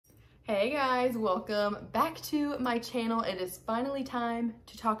Hey guys, welcome back to my channel. It is finally time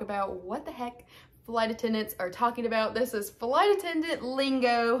to talk about what the heck flight attendants are talking about. This is Flight Attendant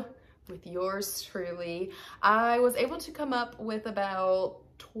Lingo with yours truly. I was able to come up with about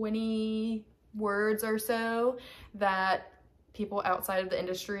 20 words or so that people outside of the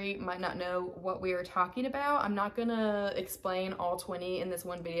industry might not know what we are talking about. I'm not gonna explain all 20 in this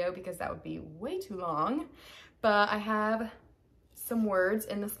one video because that would be way too long, but I have some words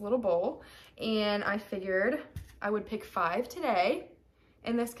in this little bowl and I figured I would pick 5 today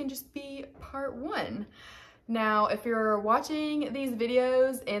and this can just be part 1. Now, if you're watching these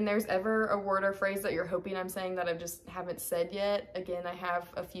videos and there's ever a word or phrase that you're hoping I'm saying that I just haven't said yet, again, I have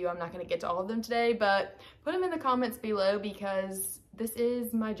a few. I'm not going to get to all of them today, but put them in the comments below because this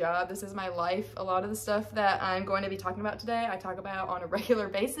is my job. This is my life. A lot of the stuff that I'm going to be talking about today, I talk about on a regular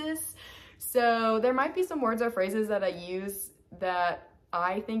basis. So there might be some words or phrases that I use that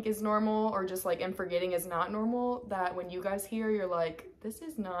I think is normal or just like am forgetting is not normal, that when you guys hear, you're like, this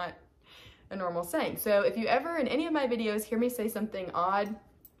is not a normal saying. So if you ever in any of my videos hear me say something odd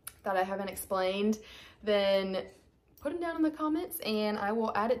that I haven't explained, then put them down in the comments and I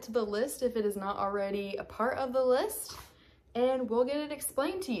will add it to the list if it is not already a part of the list, and we'll get it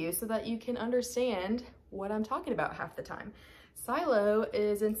explained to you so that you can understand what I'm talking about half the time. Silo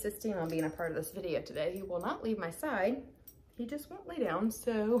is insisting on being a part of this video today. He will not leave my side. He just won't lay down,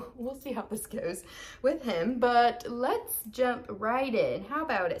 so we'll see how this goes with him. But let's jump right in. How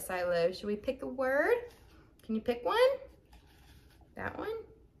about it, Silo? Should we pick a word? Can you pick one? That one?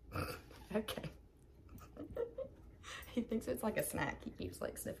 Okay. He thinks it's like a snack. He keeps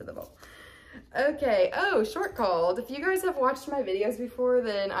like sniffing the bowl. Okay, oh, short called. If you guys have watched my videos before,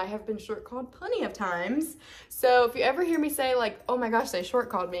 then I have been short called plenty of times. So if you ever hear me say like, oh my gosh, they short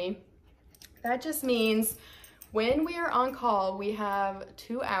called me, that just means when we are on call, we have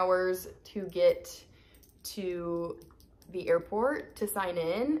 2 hours to get to the airport to sign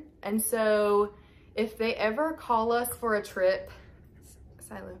in. And so if they ever call us for a trip,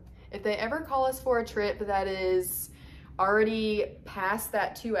 Silo, if they ever call us for a trip that is already past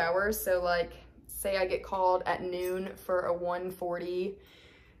that 2 hours, so like say I get called at noon for a 1:40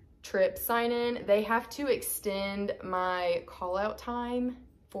 trip sign in, they have to extend my call out time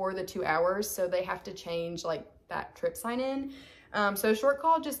for the 2 hours. So they have to change like that trip sign in. So short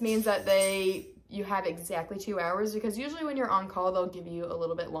call just means that you have exactly 2 hours, because usually when you're on call, they'll give you a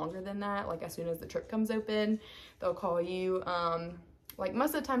little bit longer than that. Like as soon as the trip comes open, they'll call you. Like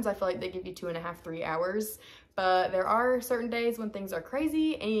most of the times I feel like they give you 2.5, 3 hours, but there are certain days when things are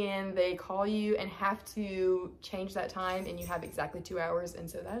crazy and they call you and have to change that time and you have exactly 2 hours. And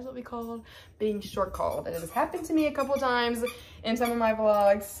so that is what we call being short called. And it has happened to me a couple times in some of my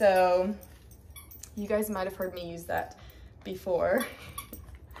vlogs. So you guys might have heard me use that before.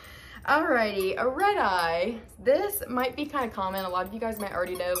 Alrighty, a red eye. This might be kind of common. A lot of you guys might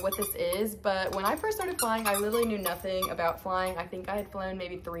already know what this is, but when I first started flying, I literally knew nothing about flying. I think I had flown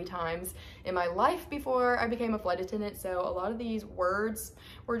maybe 3 times in my life before I became a flight attendant, so a lot of these words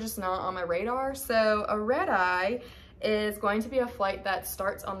were just not on my radar. So a red eye is going to be a flight that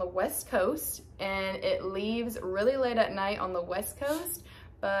starts on the West Coast and it leaves really late at night on the West Coast,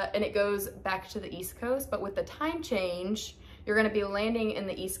 and it goes back to the East Coast, but with the time change, you're gonna be landing in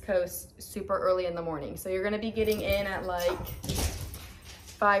the East Coast super early in the morning. So you're gonna be getting in at like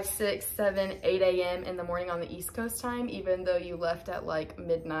 5, 6, 7, 8 a.m. in the morning on the East Coast time, even though you left at like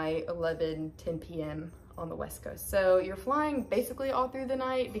midnight, 11, 10 p.m. on the West Coast. So you're flying basically all through the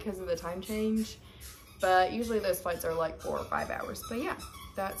night because of the time change, but usually those flights are like 4 or 5 hours. But yeah,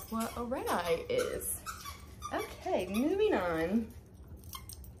 that's what a red eye is. Okay, moving on.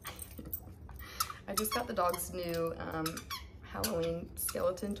 I just got the dog's new Halloween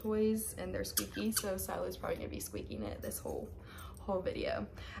skeleton toys and they're squeaky, so Silo's probably gonna be squeaking it this whole video.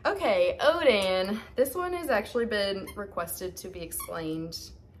 Okay, Odan. This one has actually been requested to be explained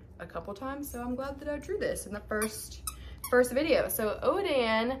a couple times, so I'm glad that I drew this in the first video. So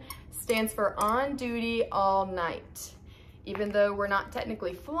Odan stands for on duty all night. Even though we're not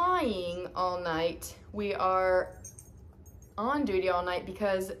technically flying all night, we are on duty all night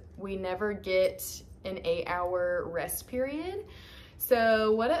because we never get an 8-hour rest period.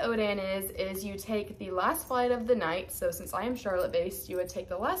 So what an ODAN is you take the last flight of the night. So since I am Charlotte based, you would take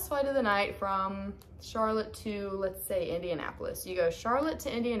the last flight of the night from Charlotte to, let's say, Indianapolis. You go Charlotte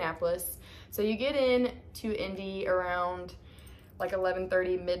to Indianapolis. So you get in to Indy around like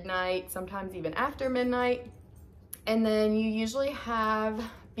 11:30, midnight, sometimes even after midnight. And then you usually have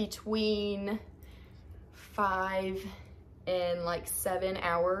between 5 and like 7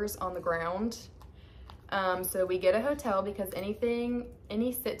 hours on the ground. So we get a hotel because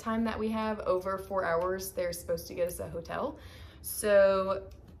any sit time that we have over 4 hours, they're supposed to get us a hotel. So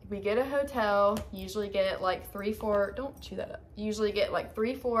we get a hotel, usually get like 3-4, don't chew that up. Usually get like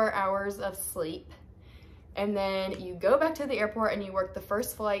 3-4 hours of sleep. And then you go back to the airport and you work the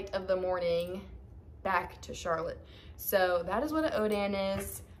first flight of the morning back to Charlotte. So that is what an ODAN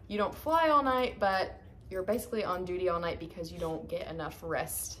is. You don't fly all night, but you're basically on duty all night because you don't get enough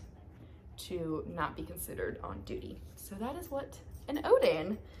rest to not be considered on duty. So that is what an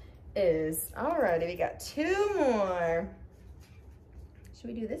ODAN is. Alrighty, we got 2 more.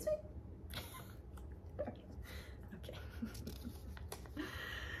 Should we do this one? Okay.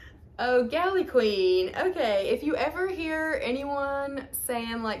 Oh, galley queen. Okay, if you ever hear anyone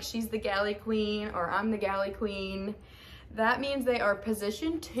saying like she's the galley queen or I'm the galley queen, that means they are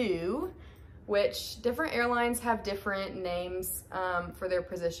position 2, which different airlines have different names for their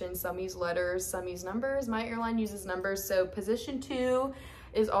position. Some use letters, some use numbers. My airline uses numbers. So position 2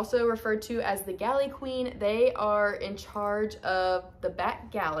 is also referred to as the galley queen. They are in charge of the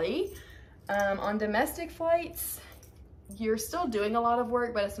back galley. On domestic flights, you're still doing a lot of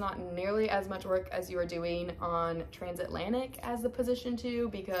work, but it's not nearly as much work as you are doing on transatlantic as the position 2,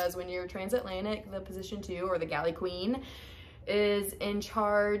 because when you're transatlantic, the position 2 or the galley queen is in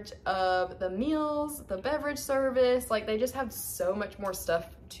charge of the meals, the beverage service. Like, they just have so much more stuff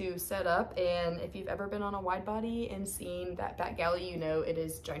to set up. And if you've ever been on a wide body and seen that back galley, you know it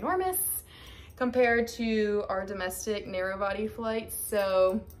is ginormous compared to our domestic narrow body flights.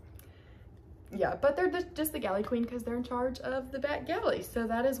 So yeah, but they're just the galley queen because they're in charge of the back galley. So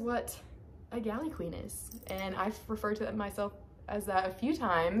that is what a galley queen is. And I've referred to myself as that a few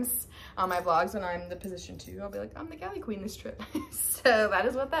times on my vlogs when I'm the position 2. I'll be like, I'm the galley queen this trip. So that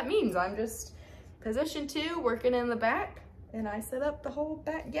is what that means. I'm just position 2 working in the back, and I set up the whole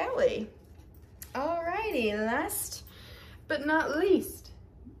back galley. Alrighty, last but not least,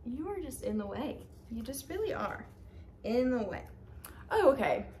 you are just in the way. You just really are in the way. Oh,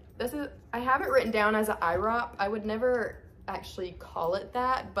 okay. I have it written down as an IROP. I would never actually call it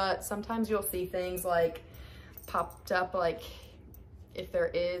that, but sometimes you'll see things like popped up, like if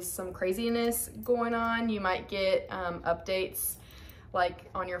there is some craziness going on, you might get updates like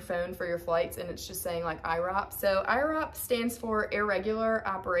on your phone for your flights, and it's just saying like IROP. So IROP stands for irregular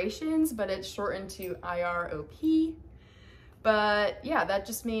operations, but it's shortened to IROP. But yeah, that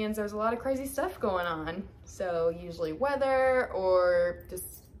just means there's a lot of crazy stuff going on. So usually weather or just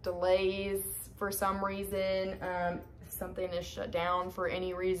delays for some reason, if something is shut down for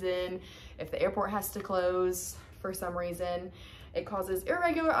any reason, if the airport has to close for some reason, it causes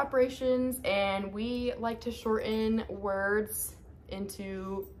irregular operations. And we like to shorten words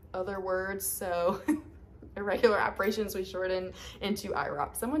into other words. So irregular operations, we shorten into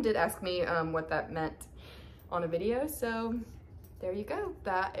IROP. Someone did ask me what that meant on a video. So there you go.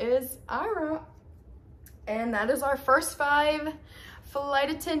 That is IROP. And that is our first 5 flight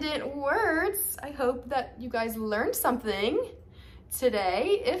attendant words. I hope that you guys learned something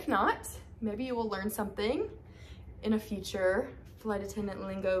today. If not, maybe you will learn something in a future flight attendant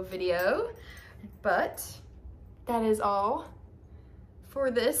lingo video. But that is all for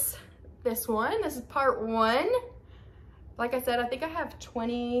this one. This is part 1. Like I said, I think I have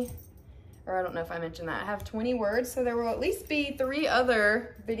 20, or I don't know if I mentioned that. I have 20 words, so there will at least be 3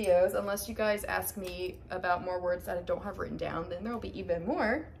 other videos, unless you guys ask me about more words that I don't have written down, then there will be even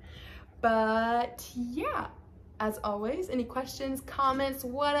more. But yeah, as always, any questions, comments,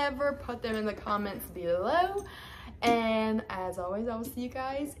 whatever, put them in the comments below. And as always, I will see you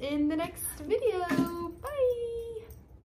guys in the next video. Bye.